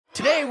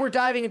Today, we're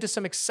diving into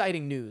some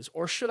exciting news,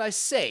 or should I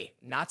say,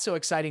 not so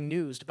exciting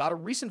news, about a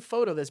recent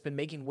photo that's been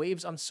making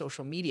waves on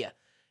social media.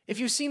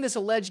 If you've seen this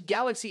alleged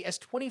Galaxy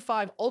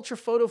S25 Ultra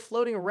photo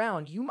floating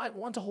around, you might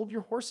want to hold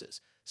your horses.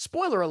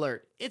 Spoiler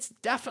alert, it's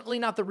definitely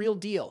not the real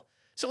deal.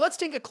 So let's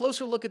take a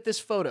closer look at this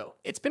photo.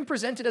 It's been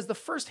presented as the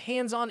first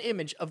hands-on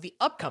image of the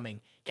upcoming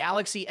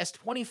Galaxy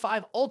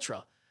S25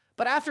 Ultra.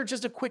 But after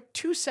just a quick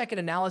 2-second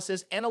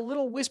analysis and a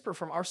little whisper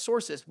from our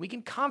sources, we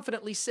can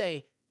confidently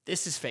say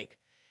this is fake.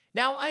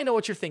 Now, I know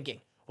what you're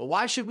thinking. Well,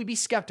 why should we be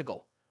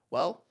skeptical?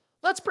 Well,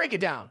 let's break it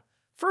down.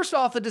 First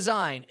off, the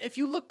design. If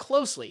you look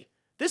closely,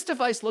 this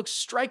device looks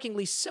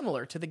strikingly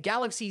similar to the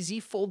Galaxy Z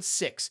Fold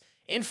 6.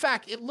 In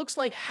fact, it looks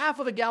like half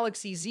of a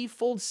Galaxy Z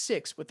Fold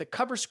 6 with the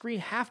cover screen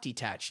half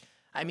detached.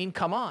 I mean,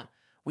 come on.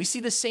 We see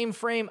the same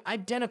frame,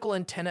 identical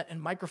antenna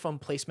and microphone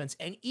placements,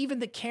 and even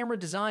the camera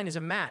design is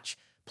a match.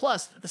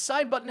 Plus, the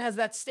side button has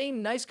that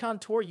same nice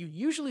contour you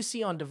usually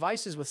see on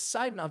devices with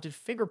side-mounted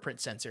fingerprint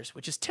sensors,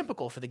 which is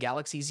typical for the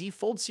Galaxy Z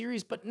Fold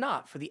series, but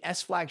not for the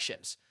S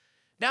flagships.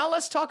 Now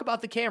let's talk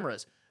about the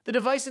cameras. The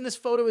device in this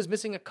photo is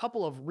missing a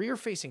couple of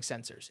rear-facing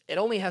sensors. It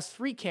only has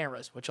 3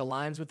 cameras, which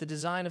aligns with the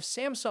design of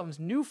Samsung's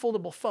new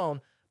foldable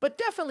phone, but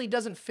definitely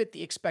doesn't fit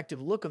the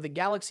expected look of the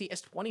Galaxy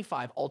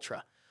S25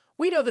 Ultra.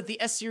 We know that the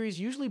S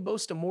series usually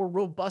boasts a more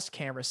robust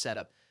camera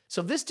setup,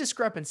 so this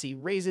discrepancy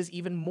raises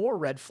even more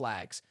red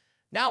flags.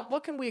 Now,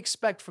 what can we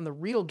expect from the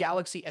real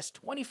Galaxy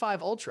S25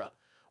 Ultra?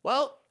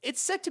 Well,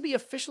 it's set to be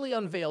officially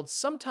unveiled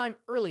sometime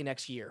early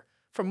next year.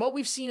 From what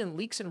we've seen in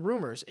leaks and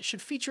rumors, it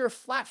should feature a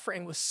flat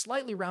frame with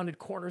slightly rounded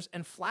corners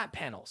and flat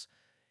panels.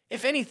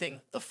 If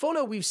anything, the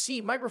photo we've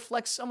seen might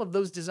reflect some of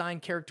those design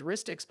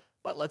characteristics,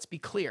 but let's be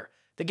clear.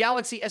 The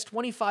Galaxy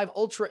S25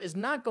 Ultra is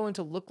not going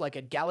to look like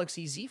a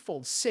Galaxy Z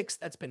Fold 6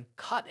 that's been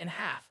cut in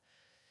half.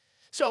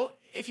 So,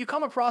 if you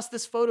come across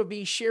this photo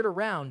being shared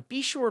around,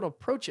 be sure to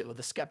approach it with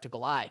a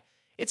skeptical eye.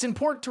 It's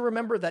important to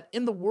remember that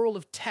in the world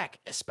of tech,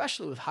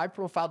 especially with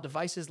high-profile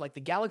devices like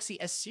the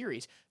Galaxy S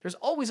series, there's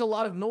always a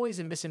lot of noise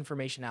and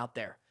misinformation out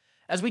there.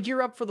 As we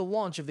gear up for the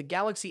launch of the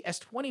Galaxy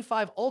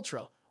S25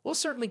 Ultra, we'll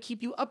certainly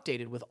keep you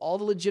updated with all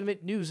the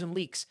legitimate news and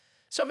leaks.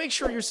 So make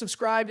sure you're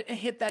subscribed and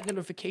hit that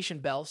notification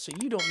bell so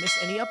you don't miss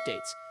any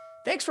updates.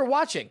 Thanks for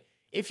watching.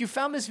 If you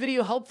found this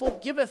video helpful,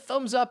 give it a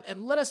thumbs up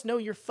and let us know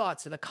your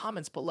thoughts in the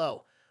comments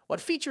below. What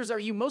features are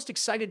you most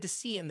excited to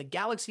see in the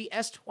Galaxy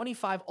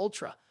S25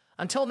 Ultra?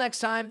 Until next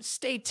time,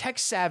 stay tech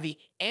savvy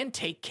and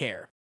take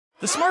care.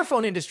 The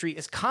smartphone industry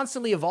is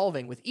constantly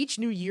evolving, with each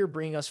new year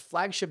bringing us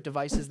flagship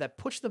devices that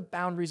push the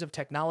boundaries of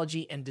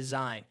technology and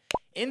design.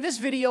 In this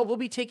video, we'll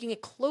be taking a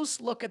close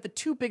look at the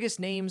 2 biggest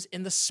names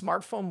in the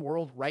smartphone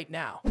world right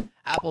now: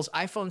 Apple's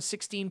iPhone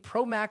 16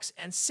 Pro Max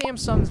and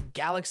Samsung's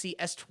Galaxy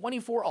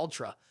S24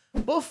 Ultra.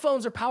 Both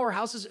phones are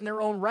powerhouses in their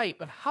own right,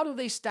 but how do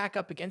they stack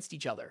up against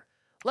each other?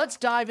 Let's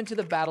dive into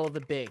the battle of the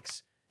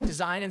bigs.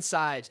 Design and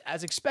size.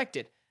 As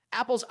expected,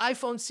 Apple's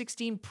iPhone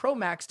 16 Pro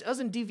Max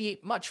doesn't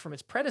deviate much from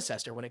its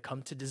predecessor when it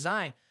comes to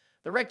design.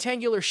 The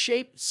rectangular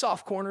shape,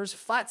 soft corners,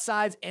 flat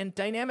sides, and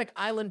dynamic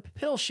island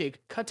pill-shaped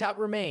cutout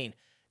remain.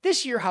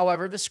 This year,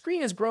 however, the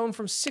screen has grown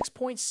from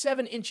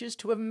 6.7 inches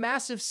to a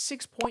massive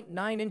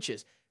 6.9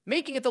 inches,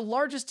 making it the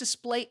largest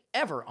display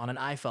ever on an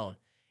iPhone.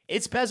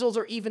 Its bezels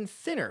are even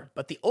thinner,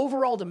 but the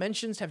overall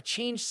dimensions have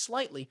changed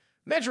slightly,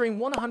 measuring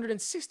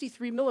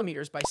 163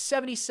 millimeters by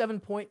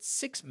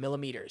 77.6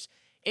 millimeters.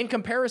 In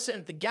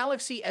comparison, the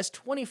Galaxy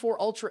S24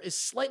 Ultra is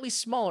slightly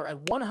smaller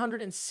at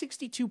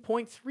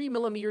 162.3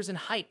 millimeters in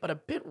height, but a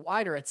bit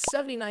wider at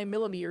 79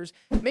 millimeters,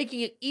 making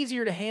it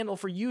easier to handle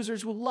for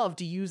users who love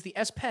to use the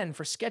S Pen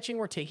for sketching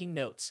or taking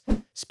notes.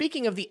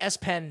 Speaking of the S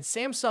Pen,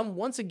 Samsung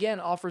once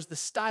again offers the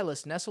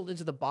stylus nestled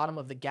into the bottom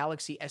of the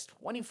Galaxy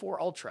S24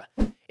 Ultra.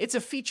 It's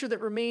a feature that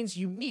remains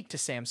unique to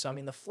Samsung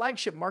in the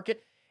flagship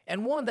market,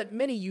 and one that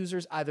many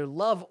users either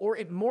love or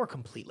ignore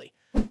completely.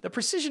 The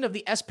precision of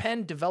the S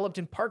Pen, developed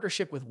in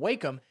partnership with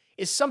Wacom,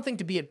 is something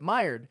to be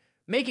admired,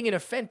 making it a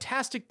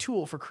fantastic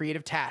tool for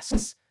creative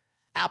tasks.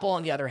 Apple,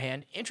 on the other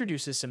hand,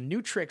 introduces some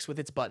new tricks with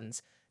its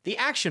buttons. The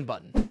Action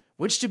button,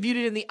 which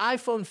debuted in the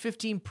iPhone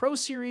 15 Pro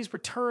series,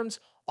 returns,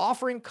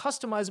 offering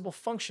customizable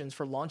functions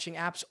for launching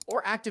apps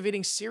or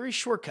activating Siri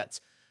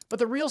shortcuts. But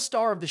the real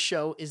star of the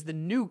show is the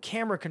new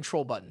Camera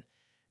Control button.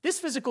 This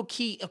physical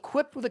key,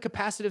 equipped with a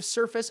capacitive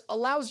surface,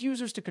 allows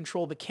users to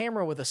control the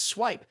camera with a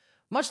swipe,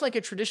 much like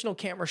a traditional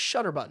camera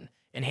shutter button,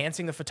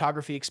 enhancing the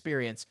photography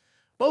experience.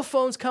 Both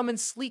phones come in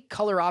sleek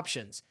color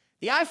options.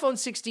 The iPhone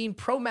 16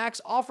 Pro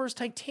Max offers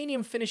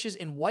titanium finishes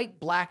in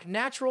white, black,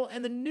 natural,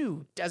 and the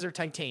new Desert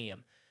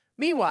Titanium.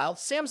 Meanwhile,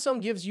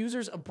 Samsung gives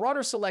users a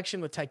broader selection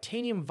with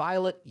titanium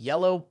violet,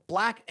 yellow,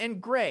 black,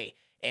 and gray,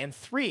 and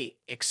 3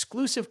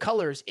 exclusive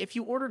colors if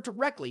you order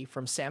directly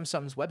from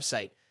Samsung's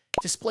website.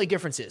 Display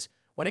differences.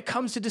 When it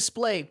comes to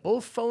display,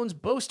 both phones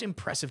boast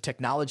impressive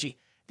technology.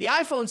 The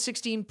iPhone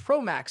 16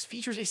 Pro Max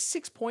features a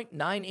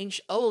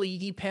 6.9-inch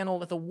OLED panel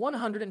with a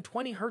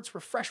 120Hz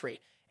refresh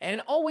rate and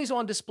an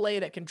always-on display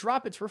that can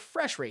drop its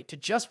refresh rate to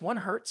just 1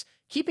 Hz,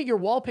 keeping your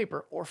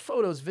wallpaper or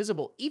photos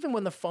visible even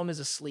when the phone is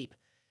asleep.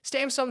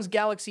 Samsung's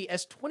Galaxy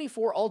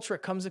S24 Ultra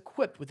comes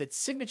equipped with its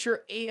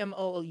signature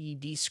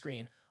AMOLED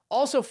screen,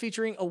 also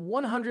featuring a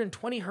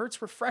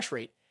 120Hz refresh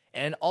rate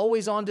and an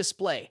always-on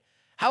display.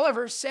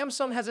 However,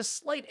 Samsung has a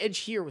slight edge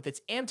here with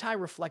its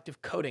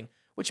anti-reflective coating,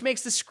 which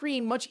makes the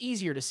screen much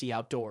easier to see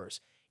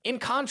outdoors. In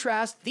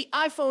contrast, the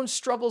iPhone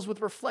struggles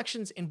with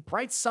reflections in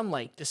bright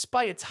sunlight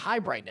despite its high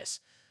brightness.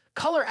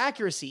 Color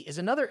accuracy is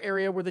another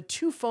area where the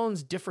two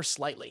phones differ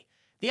slightly.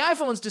 The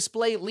iPhone's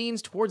display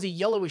leans towards a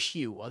yellowish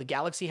hue, while the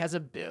Galaxy has a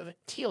bit of a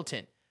teal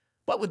tint.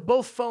 But with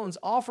both phones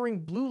offering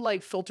blue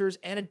light filters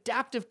and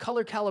adaptive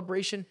color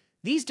calibration,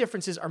 these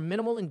differences are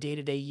minimal in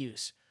day-to-day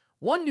use.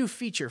 One new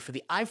feature for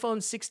the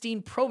iPhone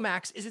 16 Pro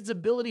Max is its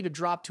ability to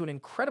drop to an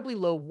incredibly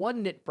low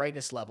 1 nit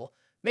brightness level,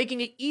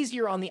 making it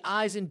easier on the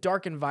eyes in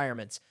dark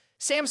environments.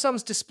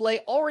 Samsung's display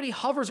already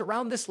hovers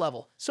around this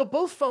level, so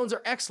both phones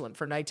are excellent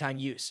for nighttime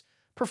use.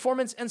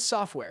 Performance and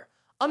software.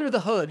 Under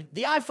the hood,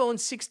 the iPhone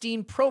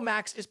 16 Pro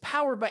Max is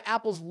powered by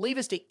Apple's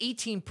latest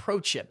A18 Pro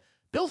chip,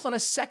 built on a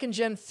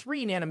second-gen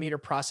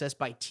 3nm process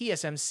by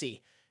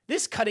TSMC.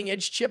 This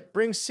cutting-edge chip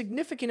brings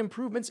significant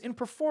improvements in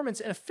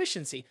performance and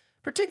efficiency,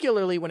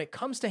 particularly when it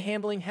comes to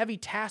handling heavy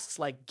tasks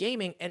like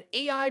gaming and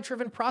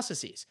AI-driven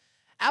processes.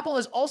 Apple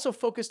has also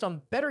focused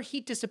on better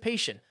heat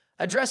dissipation,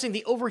 addressing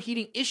the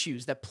overheating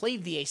issues that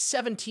plagued the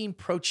A17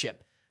 Pro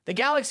chip. The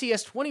Galaxy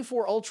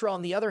S24 Ultra,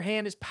 on the other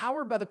hand, is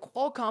powered by the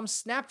Qualcomm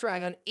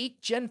Snapdragon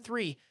 8 Gen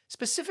 3,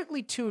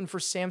 specifically tuned for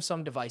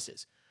Samsung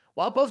devices.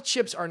 While both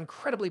chips are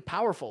incredibly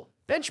powerful,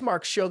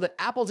 benchmarks show that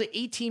Apple's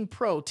A18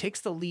 Pro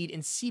takes the lead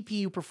in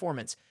CPU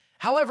performance.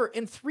 However,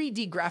 in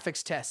 3D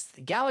graphics tests,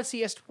 the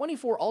Galaxy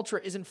S24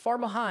 Ultra isn't far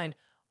behind,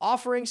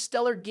 offering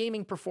stellar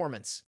gaming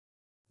performance.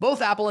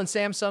 Both Apple and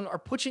Samsung are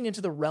pushing into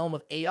the realm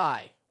of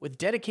AI, with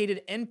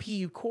dedicated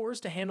NPU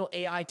cores to handle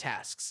AI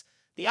tasks.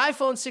 The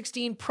iPhone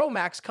 16 Pro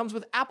Max comes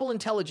with Apple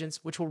Intelligence,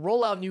 which will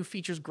roll out new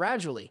features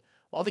gradually,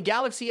 while the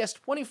Galaxy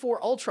S24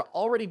 Ultra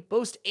already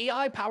boasts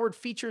AI-powered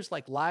features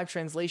like live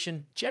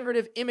translation,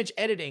 generative image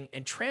editing,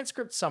 and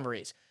transcript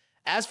summaries.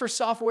 As for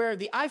software,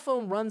 the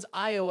iPhone runs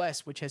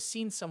iOS, which has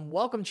seen some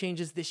welcome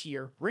changes this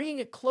year, bringing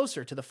it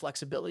closer to the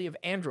flexibility of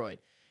Android.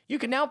 You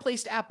can now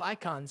place app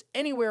icons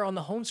anywhere on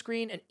the home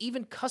screen and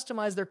even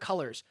customize their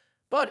colors.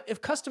 But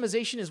if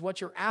customization is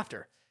what you're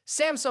after,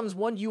 Samsung's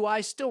One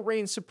UI still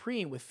reigns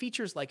supreme with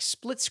features like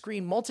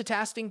split-screen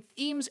multitasking,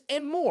 themes,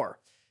 and more.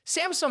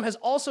 Samsung has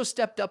also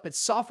stepped up its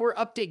software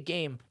update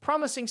game,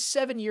 promising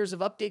 7 years of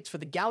updates for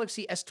the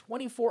Galaxy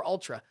S24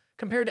 Ultra,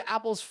 compared to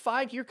Apple's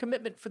 5-year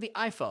commitment for the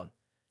iPhone.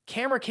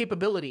 Camera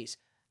capabilities.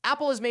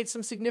 Apple has made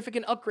some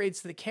significant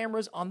upgrades to the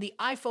cameras on the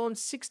iPhone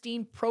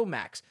 16 Pro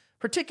Max,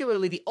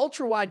 particularly the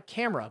ultra-wide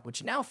camera,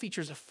 which now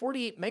features a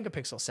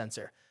 48-megapixel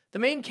sensor. The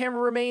main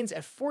camera remains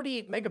at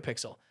 48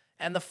 megapixel,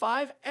 and the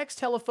 5x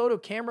telephoto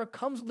camera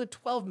comes with a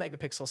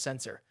 12-megapixel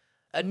sensor.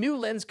 A new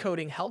lens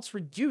coating helps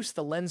reduce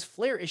the lens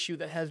flare issue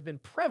that has been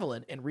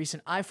prevalent in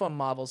recent iPhone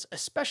models,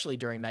 especially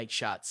during night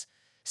shots.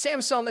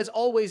 Samsung, as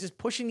always, is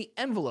pushing the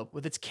envelope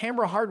with its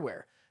camera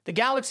hardware. The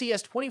Galaxy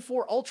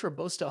S24 Ultra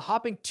boasts a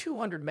hopping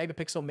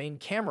 200-megapixel main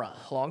camera,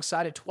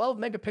 alongside a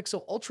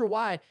 12-megapixel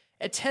ultra-wide,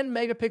 a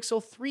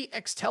 10-megapixel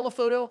 3x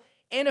telephoto,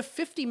 and a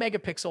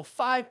 50-megapixel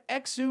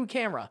 5x zoom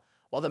camera.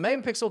 While the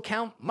megapixel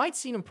count might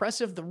seem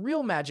impressive, the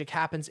real magic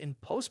happens in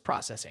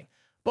post-processing.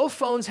 Both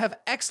phones have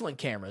excellent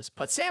cameras,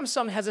 but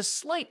Samsung has a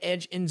slight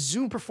edge in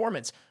zoom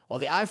performance, while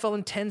the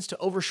iPhone tends to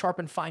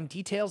over-sharpen fine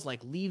details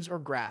like leaves or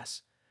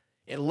grass.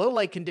 In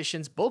low-light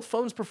conditions, both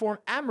phones perform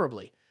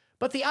admirably,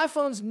 but the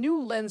iPhone's new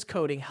lens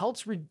coating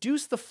helps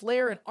reduce the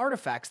flare and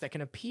artifacts that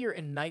can appear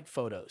in night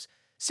photos.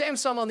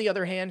 Samsung, on the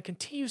other hand,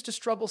 continues to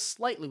struggle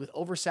slightly with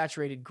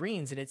oversaturated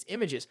greens in its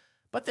images,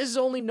 but this is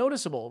only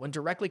noticeable when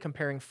directly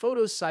comparing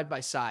photos side by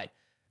side.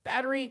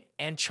 Battery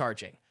and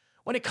charging.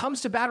 When it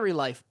comes to battery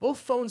life, both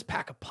phones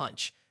pack a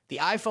punch. The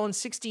iPhone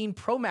 16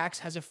 Pro Max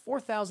has a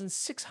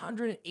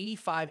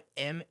 4,685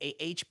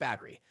 mAh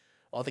battery,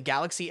 while the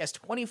Galaxy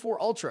S24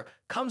 Ultra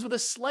comes with a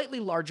slightly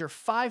larger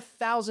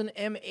 5,000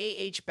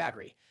 mAh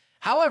battery.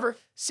 However,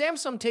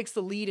 Samsung takes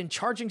the lead in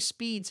charging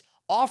speeds,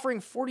 offering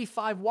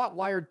 45-watt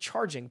wired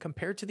charging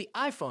compared to the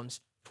iPhone's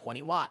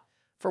 20-watt.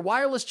 For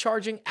wireless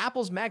charging,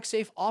 Apple's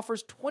MagSafe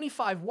offers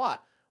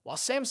 25-watt, while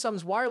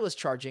Samsung's wireless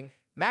charging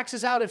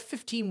maxes out at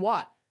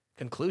 15-watt.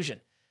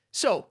 Conclusion.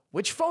 So,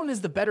 which phone is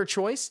the better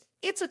choice?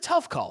 It's a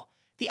tough call.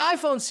 The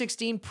iPhone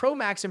 16 Pro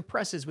Max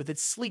impresses with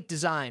its sleek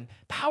design,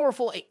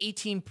 powerful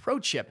A18 Pro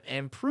chip, and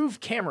improved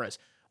cameras,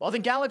 while the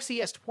Galaxy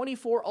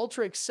S24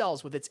 Ultra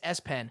excels with its S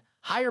Pen,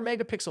 higher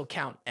megapixel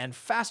count, and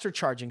faster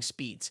charging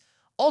speeds.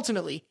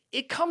 Ultimately,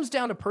 it comes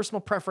down to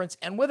personal preference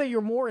and whether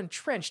you're more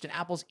entrenched in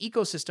Apple's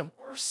ecosystem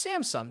or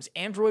Samsung's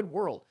Android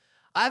world.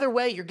 Either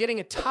way, you're getting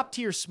a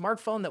top-tier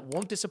smartphone that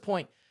won't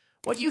disappoint.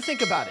 What do you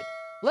think about it?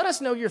 Let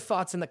us know your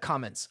thoughts in the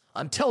comments.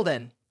 Until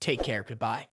then, take care. Goodbye.